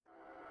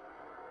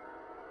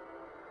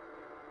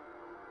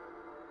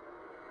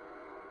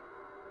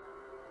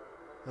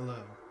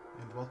Hello,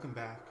 and welcome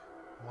back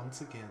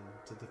once again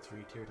to the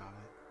Three Tiered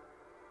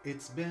Eye.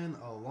 It's been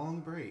a long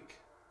break.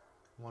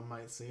 One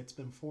might say it's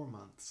been 4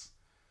 months.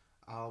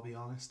 I'll be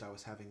honest, I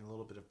was having a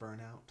little bit of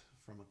burnout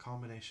from a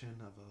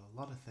combination of a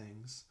lot of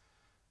things,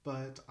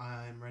 but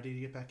I'm ready to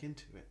get back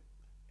into it,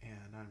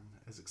 and I'm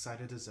as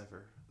excited as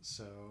ever.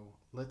 So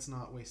let's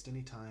not waste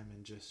any time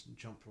and just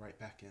jump right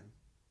back in.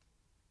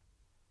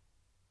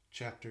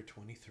 Chapter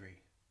 23.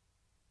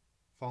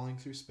 Falling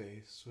through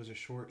space was a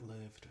short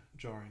lived,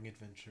 jarring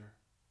adventure.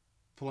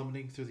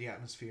 Plummeting through the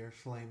atmosphere,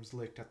 flames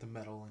licked at the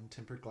metal and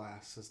tempered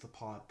glass as the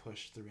pod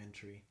pushed through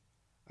entry.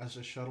 As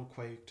the shuttle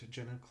quaked,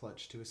 Jenna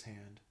clutched to his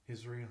hand,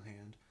 his real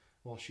hand,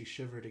 while she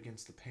shivered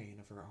against the pain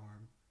of her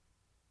arm.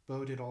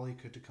 Bo did all he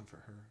could to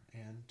comfort her,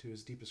 and, to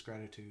his deepest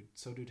gratitude,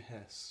 so did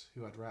Hess,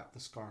 who had wrapped the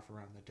scarf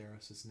around the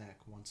Darrow's neck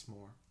once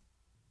more.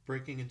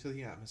 Breaking into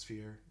the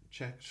atmosphere,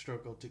 Czech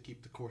struggled to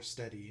keep the course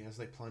steady as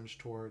they plunged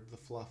toward the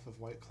fluff of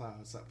white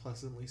clouds that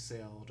pleasantly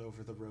sailed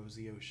over the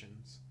rosy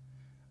oceans.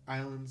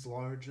 Islands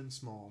large and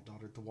small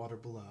dotted the water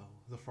below,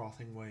 the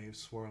frothing waves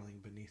swirling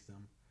beneath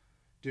them.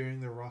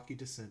 During their rocky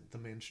descent, the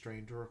man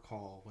strained to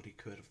recall what he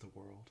could of the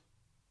world.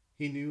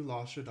 He knew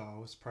La Chada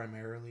was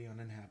primarily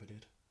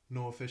uninhabited.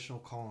 No official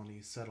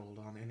colonies settled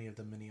on any of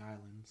the many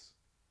islands.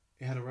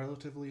 It had a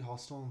relatively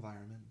hostile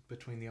environment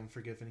between the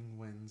unforgiving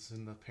winds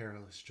and the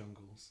perilous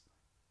jungles.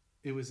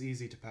 It was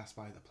easy to pass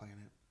by the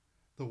planet.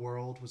 The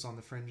world was on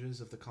the fringes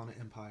of the Kana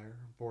Empire,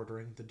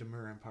 bordering the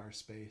Demur Empire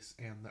space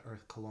and the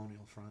Earth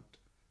colonial front.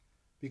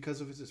 Because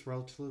of its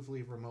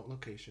relatively remote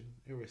location,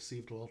 it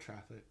received little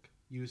traffic,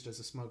 used as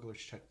a smuggler's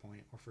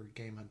checkpoint or for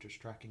game hunters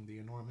tracking the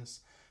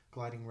enormous,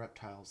 gliding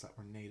reptiles that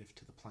were native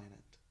to the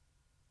planet.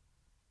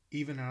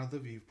 Even out of the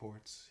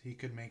viewports, he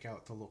could make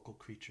out the local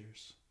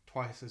creatures,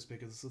 twice as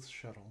big as the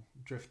shuttle,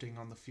 drifting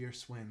on the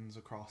fierce winds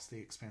across the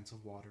expanse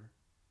of water.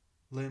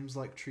 Limbs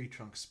like tree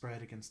trunks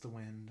spread against the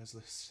wind as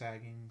the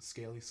sagging,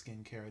 scaly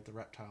skin carried the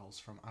reptiles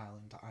from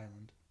island to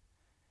island.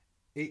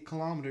 8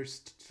 kilometers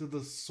to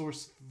the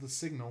source of the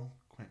signal,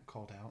 Quint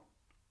called out.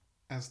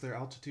 As their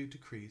altitude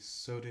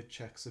decreased, so did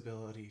Czech's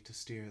ability to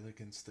steer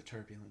against the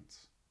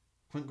turbulence.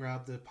 Quint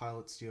grabbed the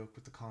pilot's yoke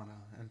with the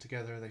Kana, and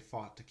together they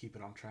fought to keep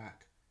it on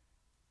track.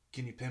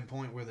 Can you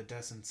pinpoint where the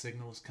Descent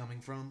signal is coming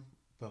from?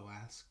 Bo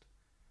asked.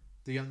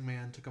 The young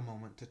man took a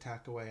moment to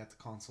tack away at the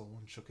console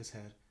and shook his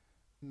head.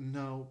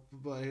 No,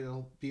 but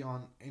it'll be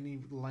on any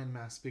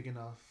landmass big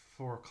enough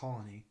for a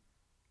colony.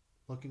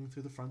 Looking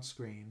through the front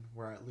screen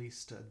were at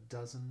least a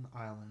dozen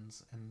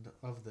islands, and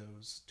of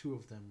those, 2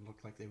 of them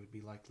looked like they would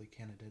be likely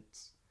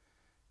candidates.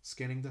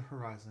 Scanning the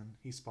horizon,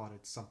 he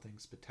spotted something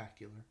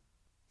spectacular.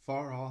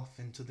 Far off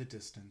into the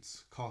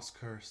distance,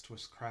 Koskirst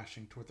was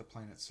crashing toward the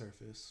planet's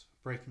surface,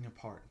 breaking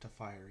apart into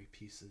fiery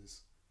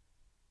pieces.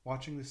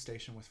 Watching the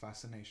station with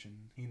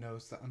fascination, he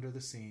noticed that under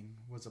the scene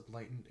was a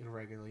blatant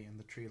irregularity in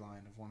the tree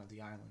line of one of the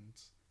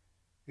islands.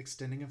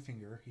 Extending a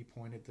finger, he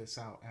pointed this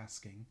out,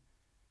 asking,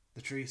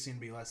 "The trees seem to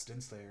be less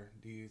dense there.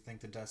 Do you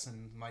think the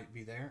Descent might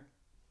be there?"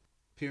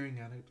 Peering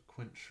at it,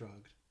 Quint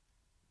shrugged.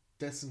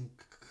 Descent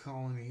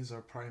colonies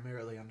are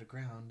primarily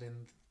underground,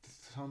 and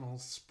the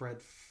tunnels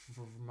spread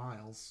for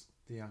miles,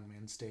 the young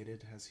man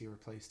stated as he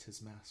replaced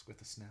his mask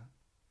with a snap.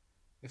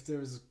 If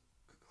there is a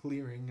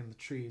clearing in the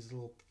trees,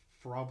 it'll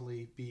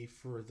probably be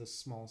for the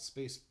small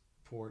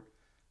spaceport,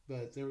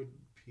 but there would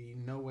be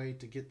no way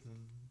to get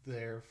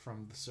there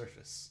from the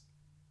surface.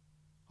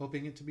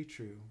 Hoping it to be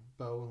true,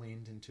 Bo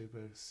leaned into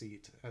a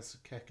seat as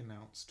Keck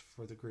announced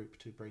for the group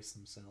to brace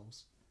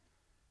themselves.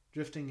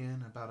 Drifting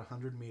in about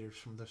 100 meters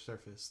from the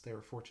surface, they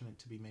were fortunate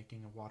to be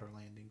making a water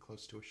landing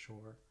close to a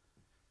shore.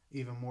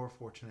 Even more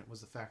fortunate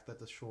was the fact that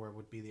the shore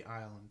would be the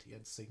island he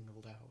had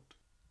singled out.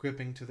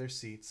 Gripping to their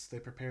seats, they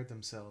prepared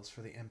themselves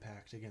for the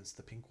impact against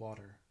the pink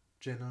water,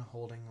 Jenna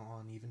holding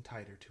on even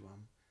tighter to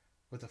him.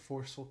 With a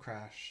forceful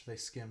crash, they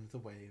skimmed the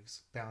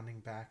waves,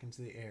 bounding back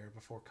into the air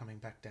before coming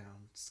back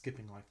down,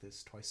 skipping like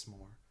this twice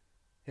more.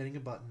 Hitting a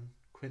button,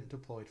 Quint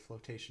deployed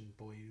flotation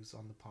buoys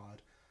on the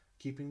pod,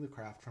 keeping the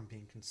craft from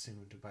being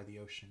consumed by the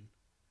ocean.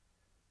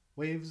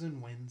 Waves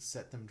and winds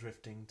set them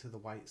drifting to the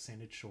white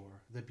sanded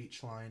shore, the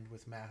beach lined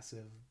with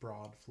massive,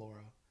 broad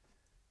flora.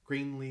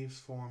 Green leaves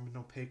formed an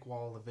opaque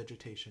wall of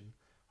vegetation,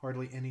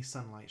 hardly any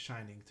sunlight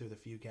shining through the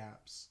few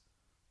gaps.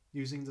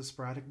 Using the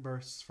sporadic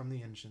bursts from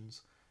the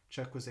engines,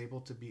 Chuck was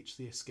able to beach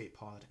the escape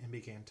pod and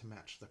began to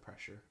match the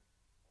pressure.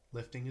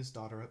 Lifting his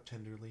daughter up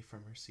tenderly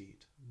from her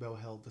seat, Bo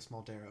held the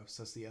small Darros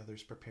as the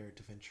others prepared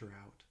to venture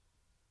out.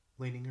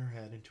 Leaning her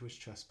head into his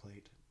chest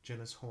plate,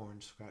 Jenna's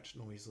horn scratched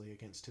noisily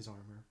against his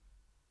armor.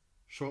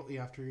 Shortly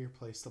after he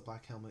replaced the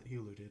black helmet he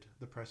looted,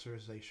 the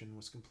pressurization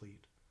was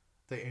complete.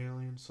 The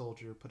alien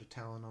soldier put a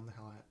talon on the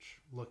hatch,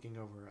 looking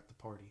over at the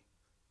party.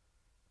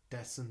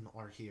 "Descent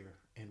are here,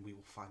 and we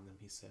will find them,"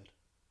 he said.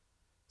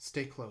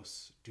 "Stay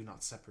close. Do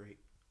not separate."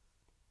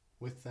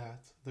 With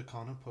that, the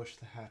Kana pushed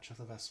the hatch of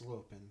the vessel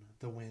open,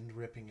 the wind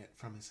ripping it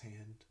from his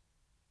hand.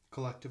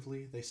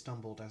 Collectively, they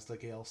stumbled as the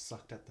gale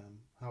sucked at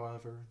them.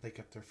 However, they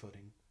kept their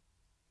footing.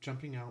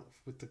 Jumping out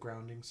with the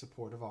grounding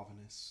support of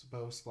Ovinus,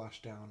 Bo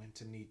splashed down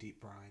into knee-deep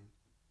brine.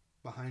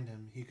 Behind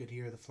him, he could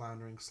hear the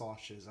floundering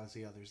sloshes as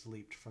the others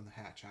leaped from the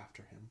hatch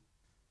after him.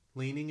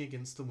 Leaning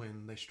against the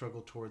wind, they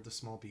struggled toward the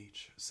small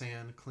beach,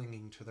 sand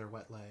clinging to their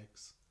wet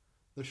legs.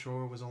 The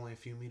shore was only a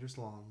few meters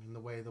long, and the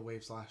way the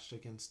waves lashed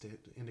against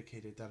it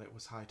indicated that it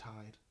was high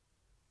tide.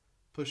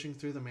 Pushing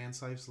through the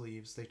mansife's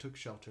leaves, they took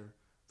shelter,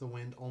 the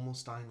wind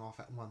almost dying off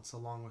at once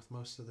along with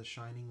most of the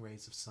shining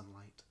rays of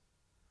sunlight.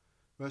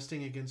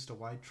 Resting against a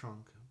wide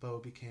trunk, Bo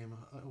became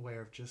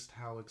aware of just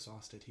how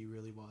exhausted he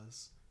really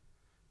was.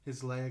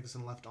 His legs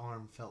and left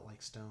arm felt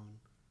like stone.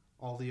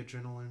 All the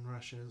adrenaline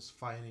rushes,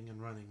 fighting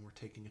and running were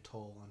taking a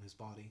toll on his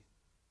body.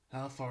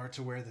 "How far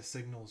to where the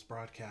signal's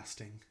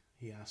broadcasting?"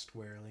 he asked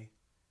warily.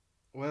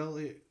 "Well,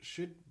 it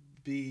should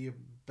be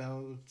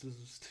about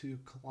 2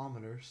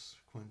 kilometers,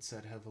 Quint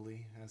said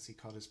heavily as he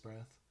caught his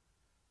breath.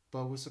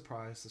 Bo was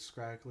surprised the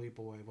scraggly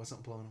boy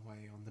wasn't blown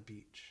away on the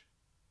beach.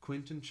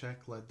 Quint and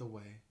Czech led the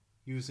way,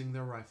 using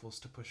their rifles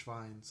to push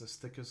vines as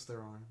thick as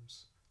their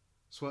arms.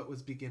 Sweat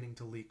was beginning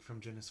to leak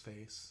from Jenna's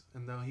face,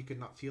 and though he could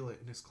not feel it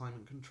in his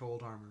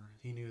climate-controlled armor,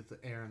 he knew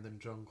the air in the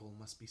jungle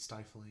must be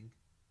stifling.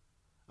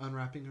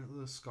 Unwrapping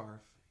the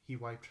scarf, he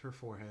wiped her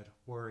forehead,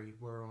 worry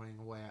whirling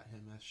away at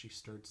him as she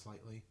stirred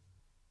slightly.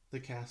 The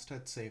cast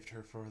had saved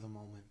her for the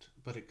moment,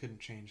 but it couldn't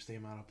change the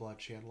amount of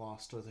blood she had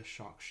lost or the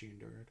shock she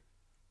endured.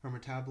 Her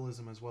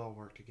metabolism as well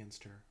worked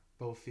against her.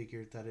 Bo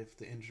figured that if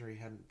the injury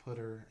hadn't put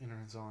her in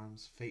his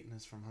arms,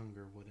 faintness from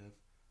hunger would have.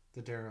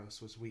 The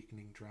Daros was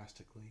weakening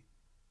drastically.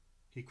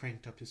 He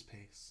cranked up his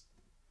pace.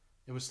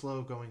 It was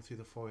slow going through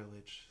the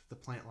foliage. The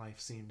plant life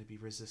seemed to be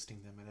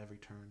resisting them at every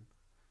turn.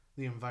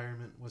 The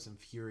environment was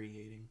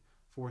infuriating,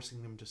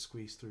 forcing them to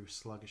squeeze through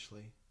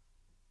sluggishly.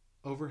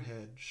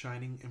 Overhead,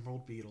 shining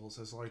emerald beetles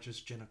as large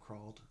as Jenna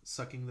crawled,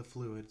 sucking the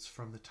fluids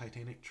from the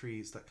titanic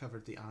trees that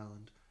covered the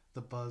island,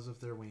 the buzz of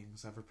their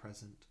wings ever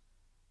present.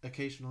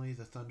 Occasionally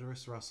the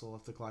thunderous rustle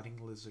of the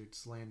gliding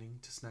lizards landing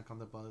to snack on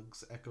the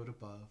bugs echoed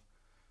above,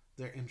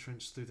 their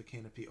entrance through the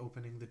canopy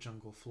opening the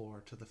jungle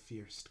floor to the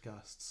fierce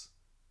gusts.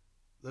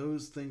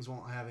 "Those things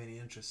won't have any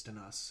interest in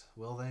us,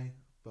 will they?"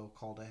 Bo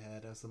called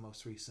ahead as the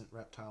most recent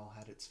reptile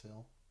had its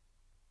fill.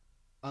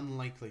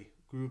 "Unlikely.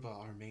 Gruba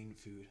are main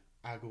food.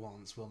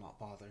 Aguans will not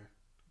bother,"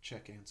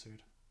 Czech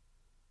answered.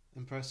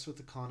 Impressed with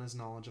the Kana's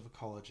knowledge of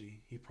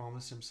ecology, he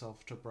promised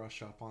himself to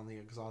brush up on the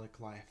exotic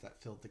life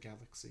that filled the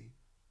galaxy.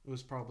 It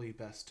was probably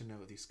best to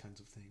know these kinds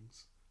of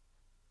things.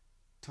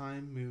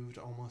 Time moved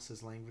almost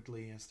as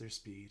languidly as their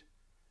speed.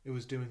 It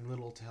was doing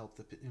little to help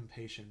the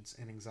impatience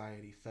and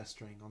anxiety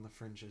festering on the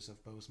fringes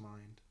of Bo's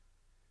mind.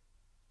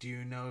 "Do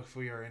you know if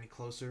we are any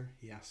closer?"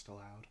 he asked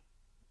aloud.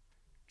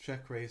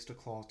 Czech raised a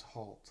claw to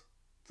halt,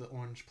 the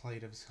orange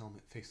plate of his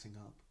helmet facing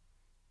up.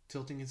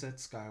 Tilting his head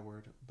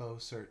skyward, Bo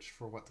searched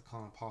for what the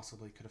Kana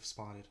possibly could have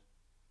spotted.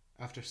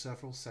 After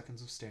several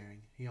seconds of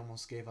staring, he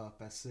almost gave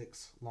up as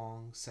 6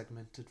 long,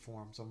 segmented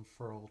forms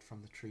unfurled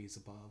from the trees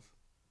above.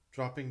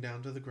 Dropping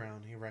down to the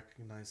ground, he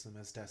recognized them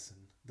as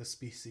Dessen, the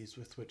species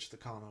with which the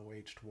Kana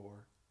waged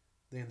war.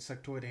 The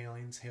insectoid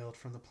aliens hailed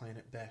from the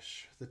planet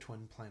Besh, the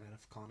twin planet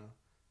of Kana.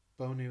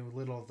 Bo knew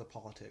little of the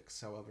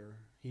politics, however.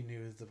 He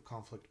knew the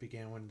conflict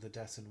began when the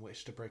Dessen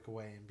wished to break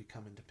away and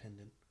become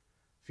independent.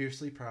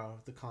 Fiercely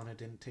proud, the Kana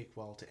didn't take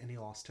well to any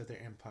loss to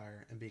their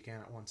empire and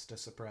began at once to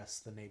suppress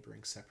the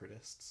neighboring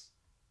separatists.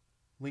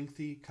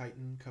 Lengthy,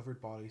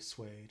 chitin-covered bodies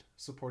swayed,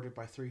 supported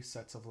by 3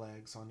 sets of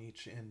legs on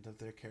each end of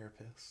their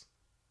carapace.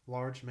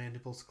 Large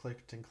mandibles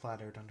clicked and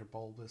clattered under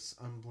bulbous,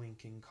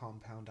 unblinking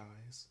compound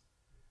eyes.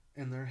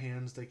 In their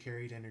hands they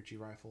carried energy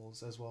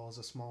rifles, as well as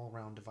a small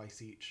round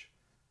device each.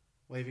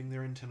 Waving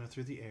their antennae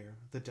through the air,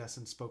 the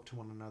Dessen spoke to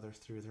one another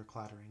through their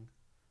clattering.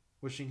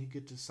 Wishing he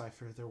could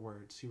decipher their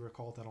words, he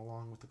recalled that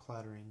along with the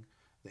clattering,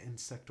 the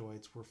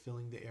insectoids were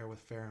filling the air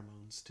with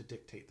pheromones to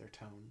dictate their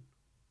tone.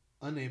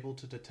 Unable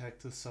to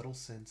detect the subtle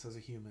sense as a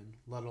human,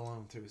 let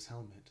alone through his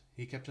helmet,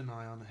 he kept an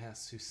eye on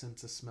Hess, whose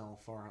sense of smell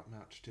far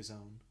outmatched his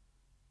own.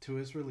 To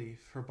his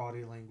relief, her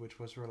body language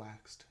was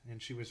relaxed,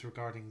 and she was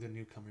regarding the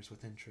newcomers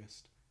with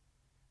interest.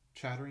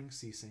 Chattering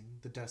ceasing,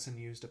 the Dessen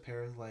used a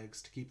pair of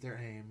legs to keep their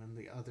aim and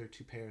the other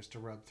 2 pairs to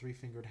rub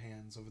 3-fingered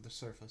hands over the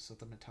surface of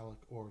the metallic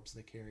orbs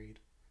they carried.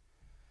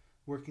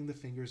 Working the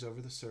fingers over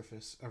the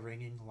surface, a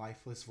ringing,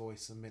 lifeless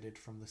voice emitted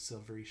from the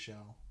silvery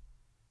shell.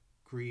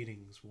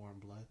 "Greetings, warm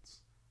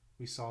bloods.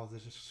 We saw the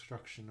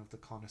destruction of the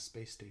Kana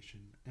space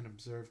station and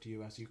observed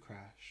you as you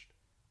crashed.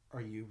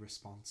 Are you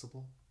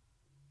responsible?"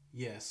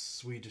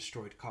 "Yes, we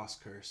destroyed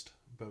Koskirst,"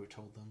 Bo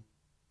told them.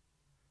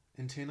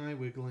 Antennae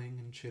wiggling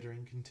and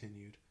chittering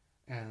continued,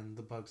 and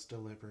the bugs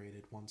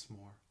deliberated once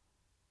more.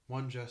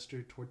 One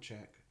gestured toward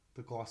Czech,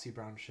 the glossy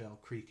brown shell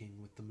creaking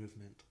with the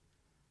movement.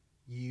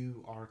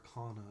 "You are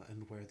Kana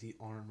and wear the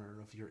armor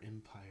of your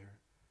empire,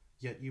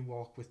 yet you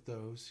walk with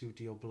those who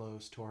deal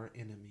blows to our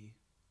enemy.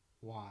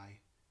 Why?"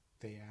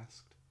 they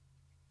asked.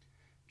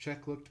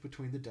 Czech looked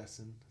between the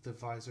Dessen, the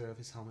visor of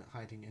his helmet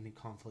hiding any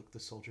conflict the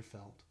soldier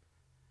felt.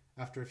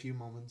 After a few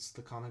moments,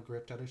 the Kana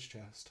gripped at his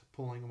chest,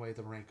 pulling away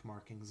the rank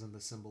markings and the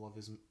symbol of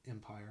his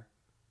empire.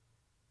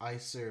 "I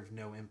serve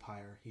no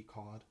empire," he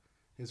cawed,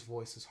 his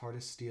voice as hard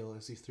as steel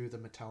as he threw the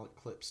metallic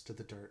clips to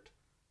the dirt.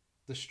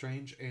 The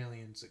strange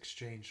aliens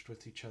exchanged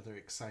with each other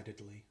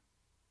excitedly.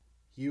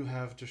 You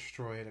have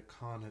destroyed a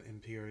Khan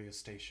Imperia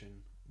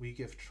station. We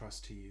give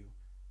trust to you.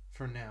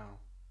 For now,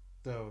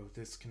 though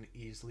this can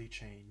easily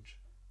change.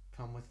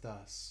 Come with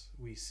us.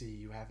 We see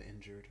you have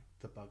injured,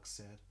 the bug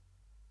said.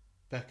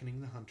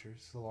 Beckoning the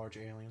hunters, the large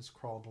aliens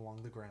crawled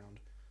along the ground,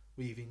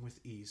 weaving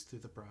with ease through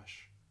the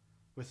brush.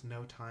 With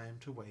no time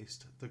to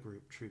waste, the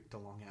group trooped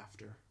along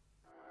after.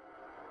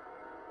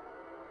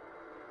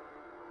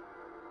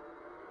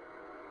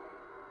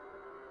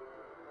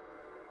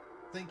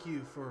 Thank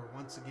you for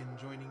once again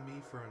joining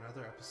me for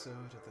another episode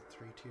of the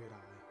Three-Tiered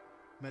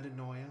Eye.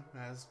 Metanoia,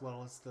 as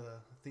well as the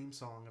theme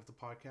song of the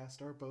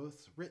podcast, are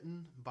both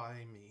written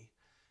by me.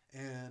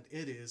 And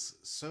it is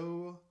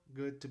so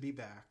good to be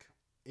back.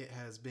 It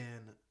has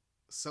been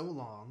so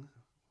long.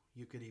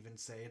 You could even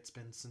say it's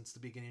been since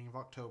the beginning of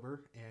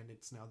October, and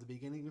it's now the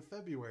beginning of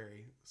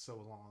February. So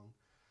long.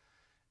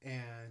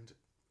 And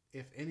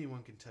if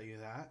anyone can tell you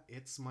that,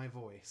 it's my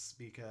voice,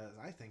 because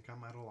I think I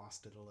might have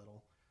lost it a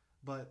little.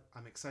 But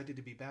I'm excited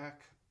to be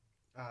back.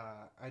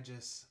 I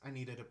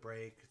needed a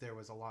break. There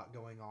was a lot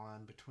going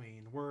on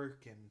between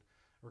work and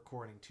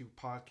recording 2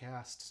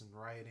 podcasts and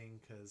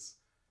writing, because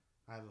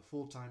I have a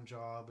full-time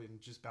job,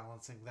 and just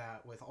balancing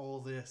that with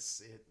all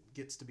this, it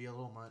gets to be a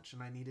little much,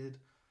 and I needed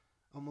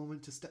a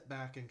moment to step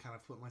back and kind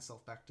of put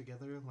myself back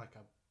together like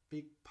a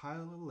big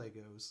pile of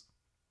Legos.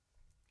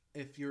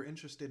 If you're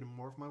interested in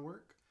more of my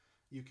work,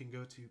 you can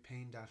go to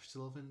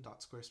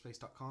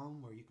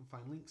payne-sullivan.squarespace.com, where you can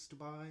find links to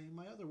buy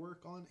my other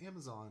work on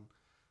Amazon,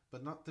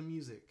 but not the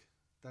music.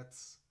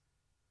 That's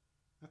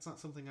not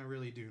something I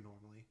really do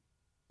normally.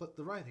 But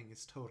the writing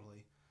is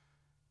totally.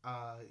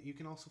 You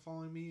can also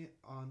follow me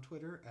on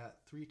Twitter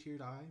at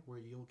Three-Tiered Eye, where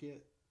you'll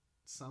get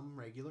some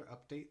regular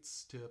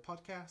updates to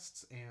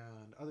podcasts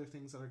and other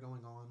things that are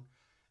going on.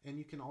 And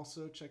you can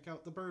also check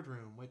out The Bird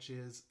Room, which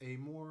is a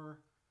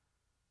more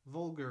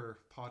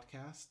vulgar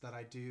podcast that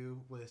I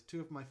do with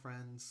 2 of my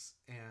friends,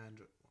 and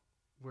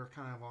we're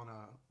kind of on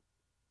a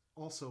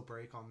also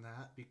break on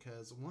that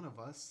because one of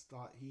us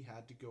thought he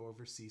had to go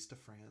overseas to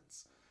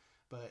France,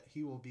 but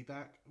he will be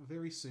back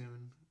very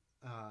soon,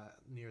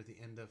 near the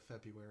end of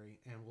February,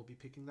 and we'll be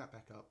picking that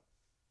back up.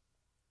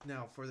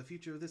 Now, for the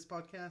future of this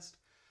podcast,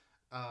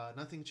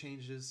 nothing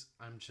changes.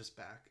 I'm just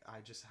back.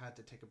 I just had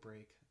to take a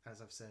break,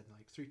 as I've said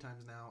like 3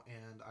 times now,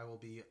 and I will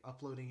be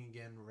uploading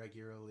again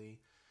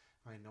regularly.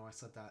 I know I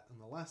said that in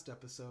the last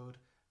episode,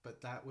 but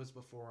that was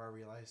before I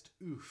realized,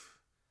 oof,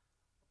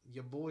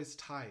 your boy's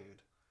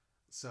tired.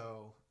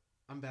 So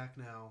I'm back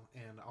now,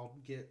 and I'll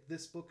get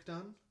this book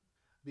done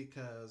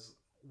because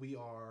we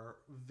are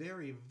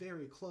very,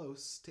 very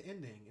close to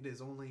ending. It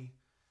is only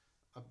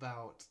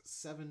about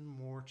 7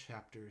 more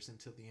chapters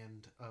until the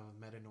end of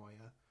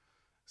Metanoia.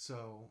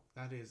 So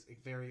that is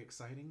very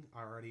exciting.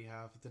 I already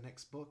have the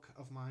next book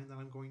of mine that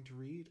I'm going to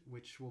read,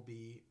 which will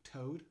be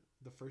Toad,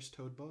 the first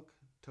Toad book,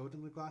 Toad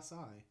and the Glass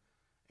Eye.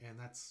 And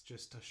that's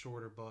just a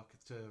shorter book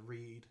to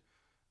read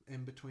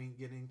in between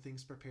getting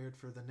things prepared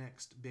for the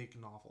next big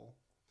novel.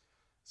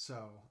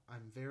 So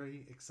I'm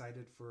very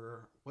excited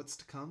for what's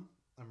to come.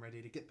 I'm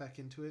ready to get back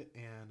into it,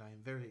 and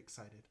I'm very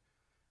excited.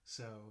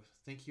 So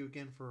thank you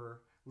again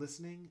for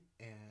listening,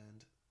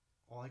 and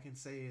all I can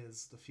say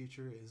is the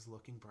future is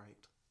looking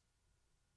bright.